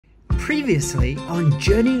Previously on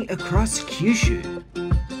Journey Across Kyushu,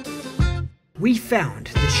 we found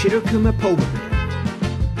the Shirokuma polar bear.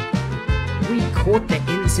 We caught the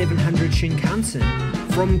N700 Shinkansen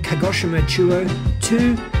from Kagoshima Chuo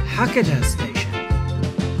to Hakata Station.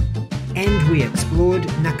 And we explored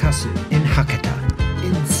Nakasu in Hakata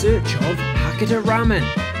in search of Hakata Ramen.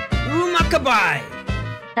 Umakabai!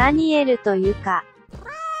 Daniel and Yuka.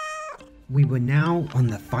 We were now on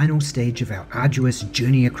the final stage of our arduous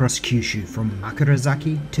journey across Kyushu from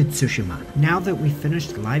Sakurajima to Tsushima. Now that we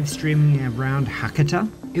finished live streaming around Hakata,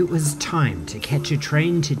 it was time to catch a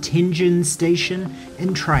train to Tenjin Station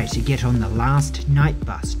and try to get on the last night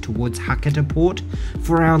bus towards Hakata Port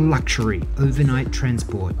for our luxury overnight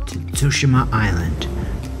transport to Tsushima Island.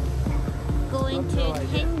 Going to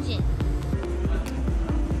Tenjin.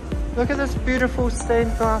 Look at this beautiful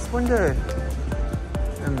stained glass window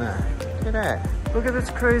in there. Look at that. Look at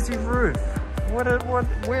this crazy roof.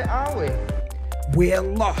 Where are we? We're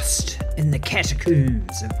lost in the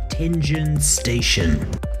catacombs of Tenjin Station.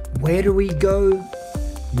 Where do we go?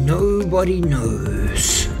 Nobody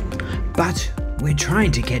knows. But we're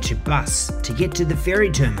trying to catch a bus to get to the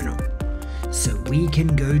ferry terminal so we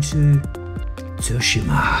can go to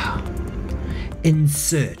Tsushima in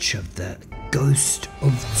search of the Ghost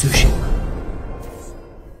of Tsushima.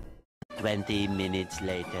 20 minutes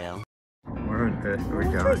later. Where on earth are we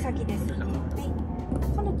going?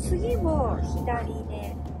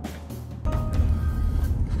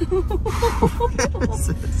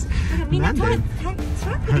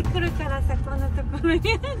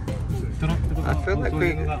 I feel like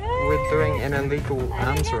we're doing an illegal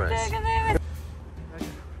arms race.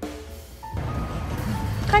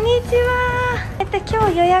 こんにちは。今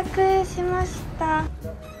日予約しました。は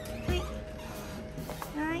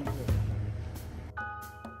い。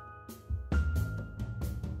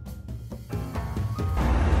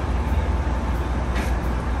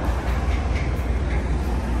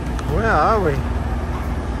Where are we?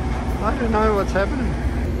 I don't know what's happening.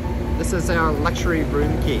 This is our luxury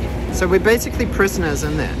room key. So we're basically prisoners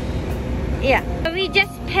in there. Yeah. We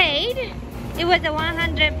just paid. It was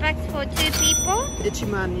 $100 for 2 people.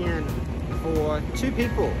 1,000,000 yen for 2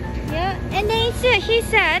 people. Yeah. And then he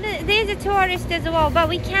said there's a tourist as well, but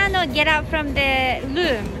we cannot get out from the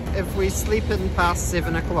room. If we sleep in past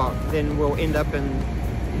 7 o'clock, then we'll end up in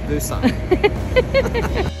Busan.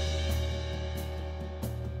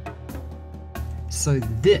 So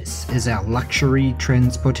this is our luxury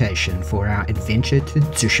transportation for our adventure to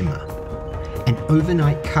Tsushima. An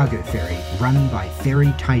overnight cargo ferry run by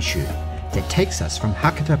Ferry Taishu that takes us from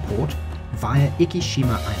Hakata Port via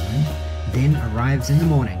Ikishima Island, then arrives in the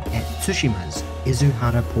morning at Tsushima's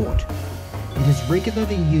Izuhara Port. It is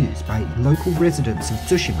regularly used by local residents of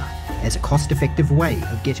Tsushima as a cost-effective way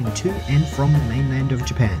of getting to and from the mainland of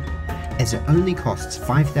Japan, as it only costs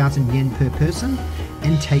 5,000 yen per person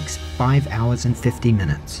and takes 5 hours and 50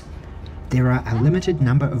 minutes. There are a limited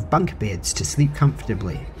number of bunk beds to sleep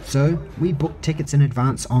comfortably, so we booked tickets in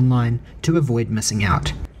advance online to avoid missing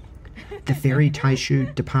out. The ferry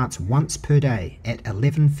Taishu departs once per day at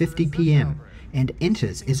 11:50 p.m. and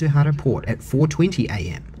enters Izuhara Port at 4:20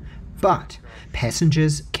 a.m. But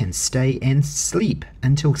passengers can stay and sleep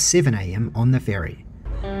until 7 a.m. on the ferry.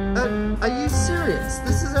 Are you serious?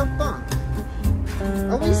 This is our bunk.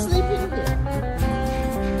 Are we sleeping here?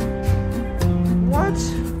 What?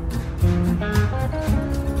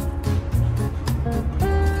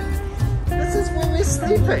 This is where we're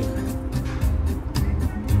sleeping.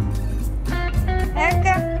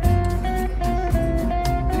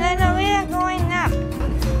 No, we are going up.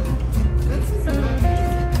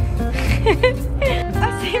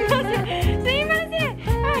 あ、すいません。すいません。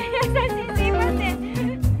あ、優しい。すいません。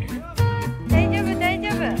大丈夫、大丈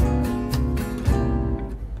夫。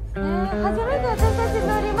初めて私たち乗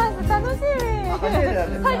ります。楽しみ。初めてで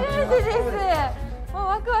す。もう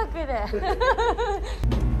ワクワクで。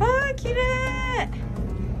あー、綺麗。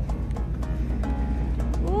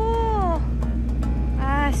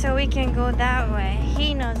So we can go that way.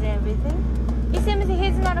 He knows everything. It seems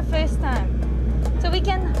he's not a first time. So we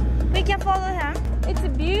can follow him. It's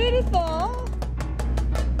beautiful.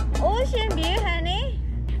 Ocean view, honey.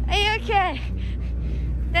 Are you okay?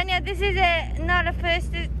 Daniel, this is not a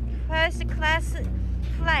first class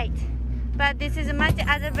flight, but this is much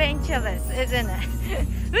adventurous, isn't it?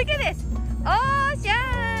 Look at this.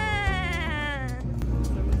 Ocean!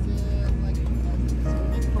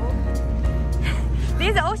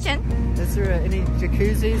 There's the ocean. Is there any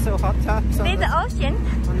jacuzzis or hot tubs on the ocean.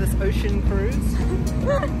 On this ocean cruise?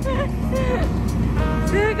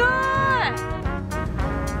 すごい!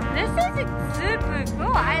 This is super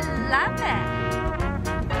cool. I love it.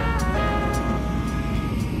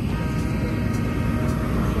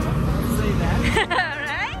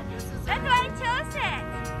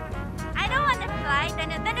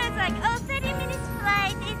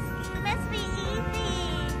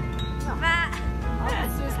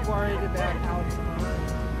 worried about our tomorrow,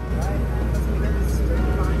 right? Because we have a straight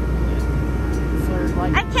line here. So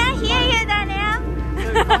like... I can't hear you, Daniel! So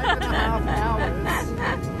 5.5 hours.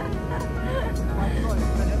 Quite close,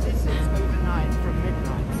 but at least it's overnight from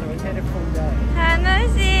midnight, so it had a full day. 楽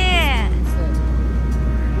しい! So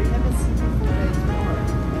we have a super full day tomorrow.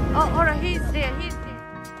 Oh, alright, he's there, he's there.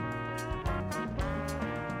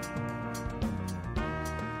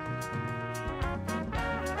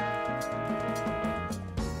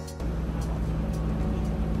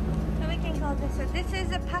 So we can go this way. This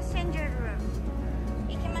is a passenger room.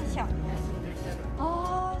 行きましょう.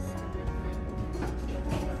 Oh,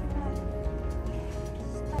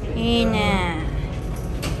 いいね.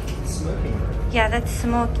 Smoking. Yeah, that's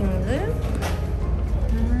smoking room.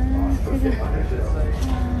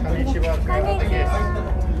 Konnichiwa.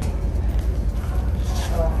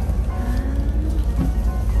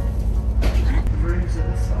 Rooms are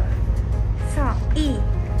this side. そう、いい。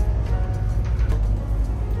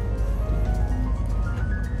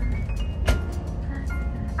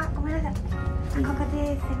あ、ごめんなさい。ここ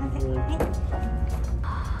です。すいません。はい。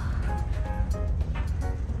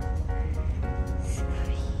すご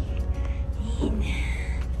い。いいね。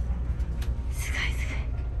すごいすご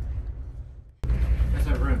い。That's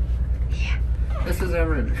our room. Yeah. This is our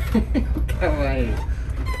room. Kawaii.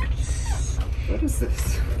 What is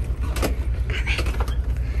this?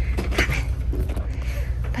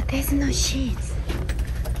 But there's no sheets.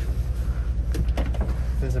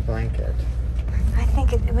 There's a blanket. I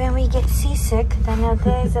think when we get seasick, then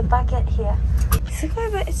there's a bucket here. すごい,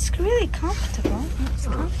 but it's really comfortable. It's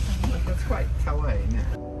comfortable. That's quite kawaii now.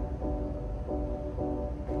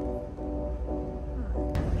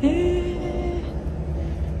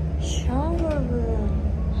 シャワールーム.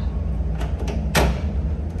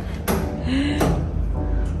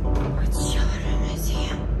 What shower room is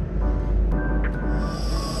here?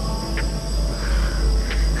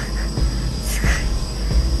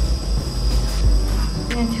 I'm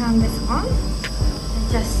gonna turn this on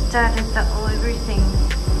and just started everything.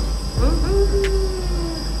 Woohoo!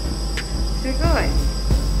 すごい.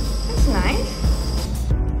 That's nice.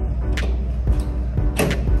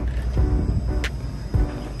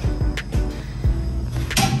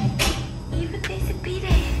 Even there's a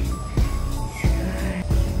bidet.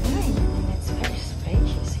 And it's very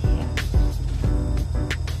spacious here.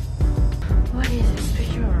 What is this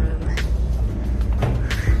picture room?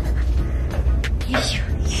 Yes.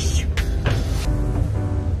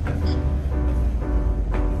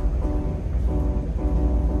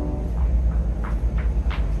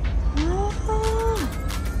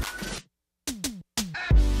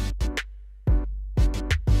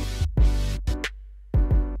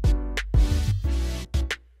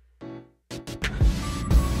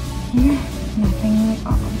 Nothing like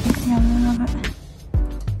all of this yellow.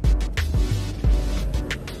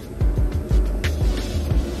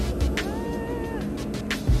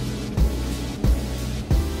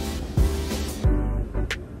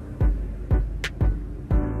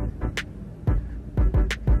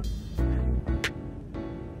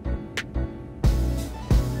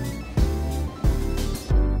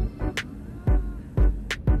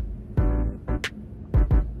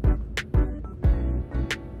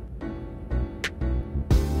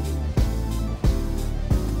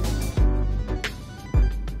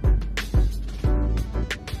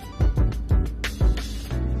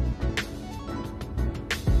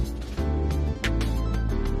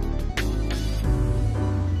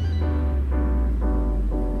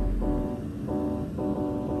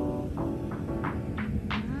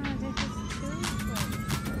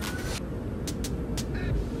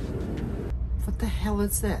 What the hell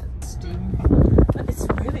is that? Steam? But it's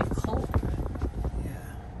really cold. Yeah.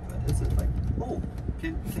 But is it like... Oh!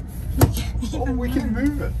 Oh, we can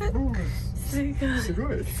move it! Oh, すごい. す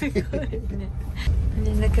ごい. すごいね. And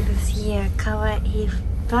then look at this here, kawaii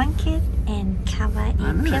blanket and kawaii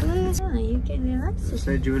pillows. Oh, you can relax.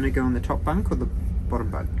 So do you want to go on the top bunk or the bottom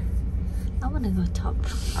bunk? I want to go top.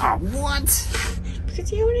 Oh, what?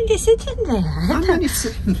 Because you're already sitting there. I'm only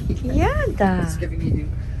sitting here. Yada. It's giving you...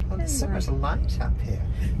 Oh, there's so much light up here.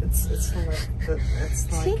 It's like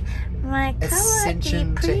See, my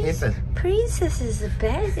ascension to heaven. Princess's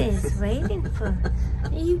bed is waiting for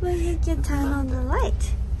you. When you can turn on the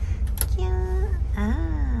light. Yeah.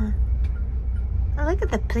 Ah. Oh, look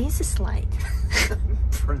at the princess light.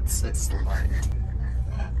 Princess light.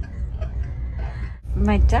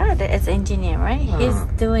 My dad is engineer, right? Oh. He's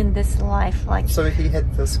doing this life like. So he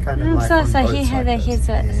had this kind of life on So he boats had like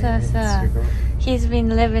this. he's been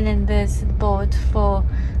living in this boat for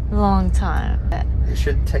a long time. You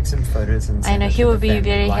should take some photos and I know send it he to will the be family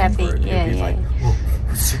very line happy. group. He'll Yeah, be yeah. like, "Whoa."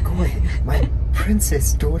 Sugoi, my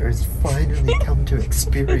princess daughter has finally come to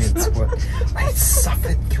experience what I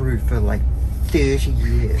suffered through for like 30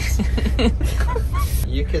 years.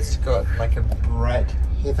 Yuka's got like a bright,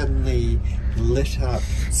 heavenly, lit up,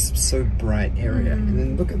 so bright area. And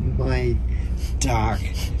then look at my dark,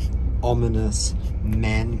 ominous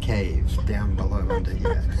man cave down below under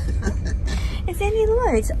here. Is there any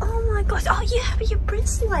lights? Oh my gosh. Oh, you have your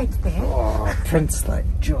prince light there. Oh, prince light.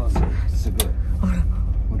 Jaws. Sugoi.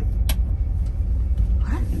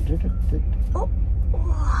 Oh,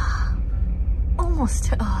 oh,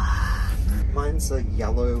 almost. Oh. Mine's a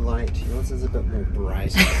yellow light, yours is a bit more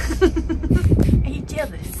bright. Are you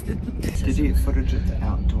jealous? Did you get footage of the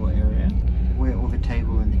outdoor area? Where all the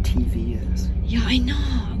table and the TV is? Yeah, I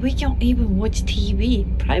know. We don't even watch TV,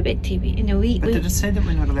 private TV. You know, But did it say that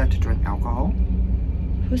we're not allowed to drink alcohol?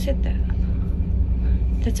 Who said that?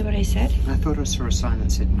 That's what I said? I thought I saw a sign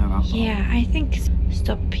that said no alcohol. Yeah, I think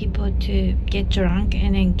stop people to get drunk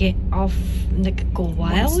and then get off, like go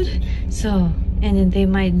wild. Wasted. So, and then they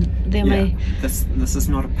might. This is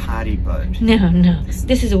not a party boat. No.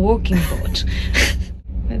 This is a walking boat.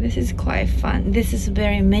 But this is quite fun. This is a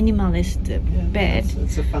very minimalist bed.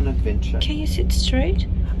 It's a fun adventure. Can you sit straight?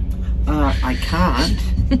 I can't.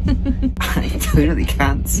 I totally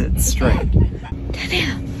can't sit straight.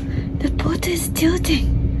 Daniel, the boat is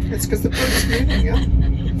tilting. It's because the boat's moving up.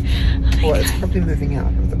 Well, it's probably moving out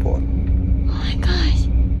of the port. Oh my gosh.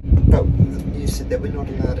 But you said that we're not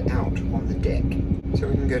allowed out on the deck. So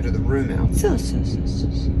we can go to the room out. So.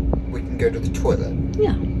 We can go to the toilet.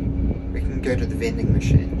 Yeah. We can go to the vending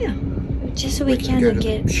machine. Yeah. Just so we can go to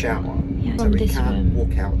get. the shower. Yeah, so from we this can't room.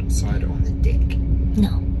 walk outside on the deck.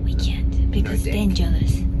 No, we can't because deck.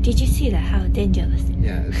 dangerous. Did you see that? How dangerous?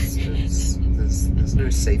 Yeah, there's no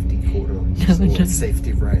safety cordons or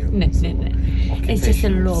safety rails. No. It's just a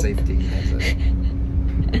occupational rope. safety hazard.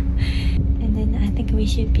 And then I think we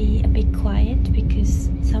should be a bit quiet because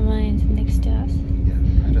someone is next to us.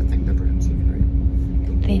 Yeah, I don't think the rooms are very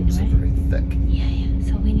Thin, walls are right? very thick. Yeah.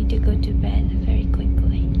 So we need to go to bed very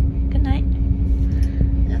quickly. Good night.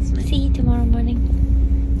 Yes, me. See you tomorrow morning.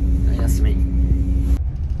 Yes, me.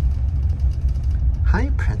 Hi,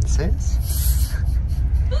 princess.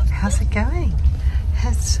 How's it going?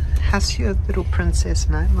 How's your little princess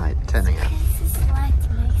nightlight turning out? Princess light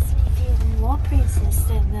makes me feel more princess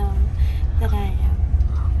than that I am.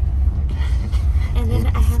 And then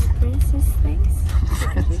I have princess things.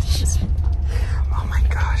 Oh my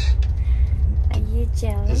gosh. Are you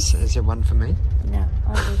jealous? Is there one for me? No,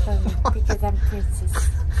 only for me because I'm princess.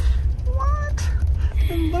 What?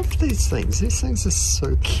 I love these things. These things are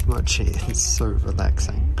so kimochi and so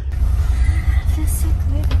relaxing. I feel so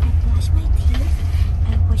good. I brush my teeth,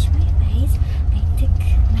 I wash my face, I took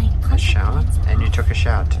my A shower? contacts And you off. took a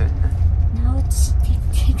shower too. Now it's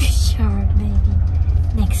take a shower maybe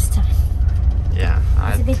next time. Yeah.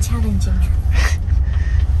 It's a bit challenging.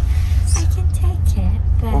 I can take it,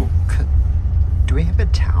 but Oh, do we have a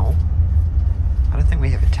towel? I don't think we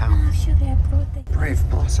have a towel. actually I brought the Brave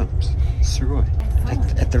Blossoms. Suroi.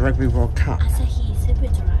 At the Rugby World Cup. Asahi super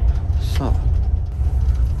dry. So,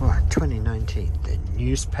 2019, the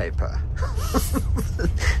newspaper.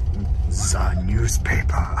 The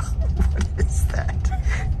newspaper. What is that? I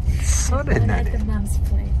like the Suddenly. mom's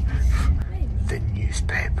place. The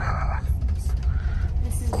newspaper.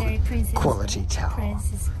 This is very princess. Quality towel.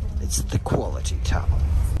 Princess. It's the quality towel.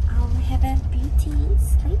 We have a beauty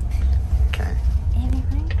sleep. Okay.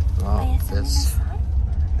 Anything? Well,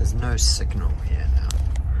 there's no signal here now.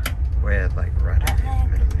 We're like right in the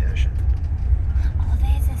middle of the ocean. Oh,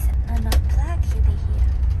 there's a plug over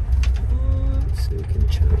here. So you can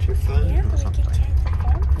charge your phone Yeah, or we can something. charge the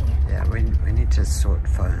phone here. Yeah, we need to sort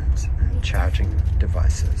phones and charging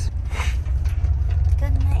devices.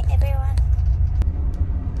 Good night, everyone.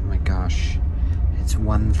 Oh my gosh, it's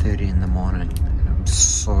 1:30 in the morning and I'm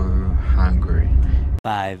so hungry.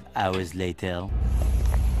 5 hours later.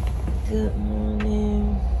 Good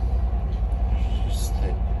morning.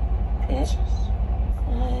 Good.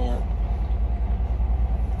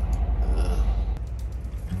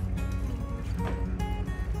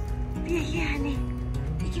 Yeah, honey.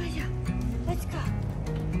 Let's go.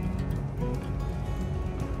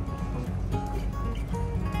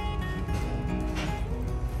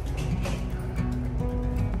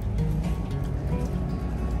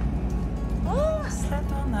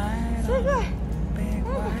 Slept all night So on good. a big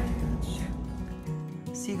white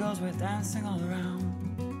ship. Seagulls were dancing all around.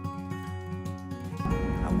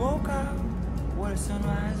 I woke up with a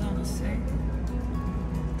sunrise on the sea.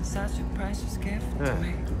 Such a precious gift to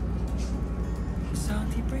me. The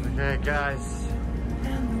salty breeze Okay guys,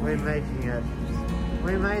 and the we're wind. making it.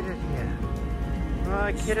 We made it here.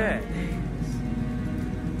 Oh, kiddo.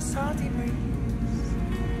 Salty breeze.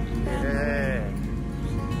 Yeah.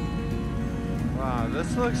 Wow,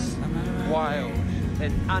 this looks wild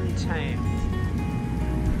and untamed.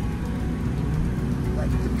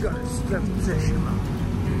 Like the Ghost of Tsushima.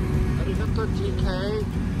 Arigato GK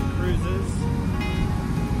cruises.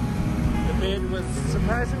 The bed was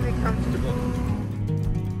surprisingly comfortable.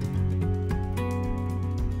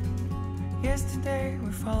 Yesterday we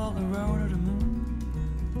followed the road of the moon.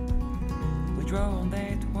 We drove all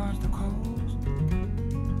day towards the coast.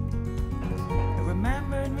 It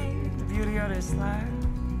remembered me the beauty of this life.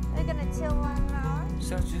 We're gonna chill 1 hour.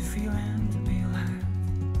 Such a feeling to be alive.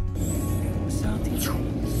 Salty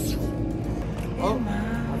breeze. Oh,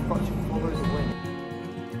 I've got to follow the wind.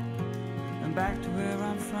 And back to where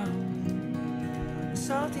I'm from. The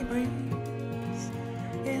salty breeze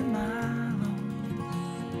in my lungs.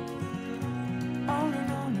 On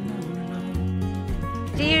and on and on and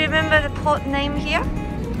on. Do you remember the port name here?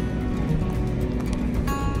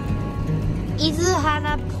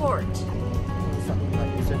 Izuhara Port. Something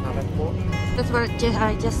like Izuhara Port. That's what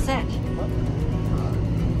I just said.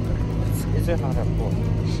 It's Izuhara Port.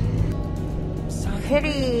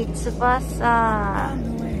 Ferry Tsubasa.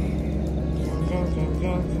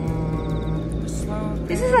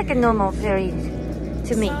 This is like a normal ferry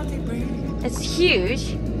to me. It's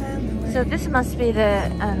huge. So this must be the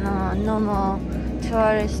normal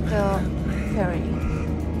tourist ferry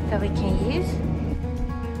that we can use.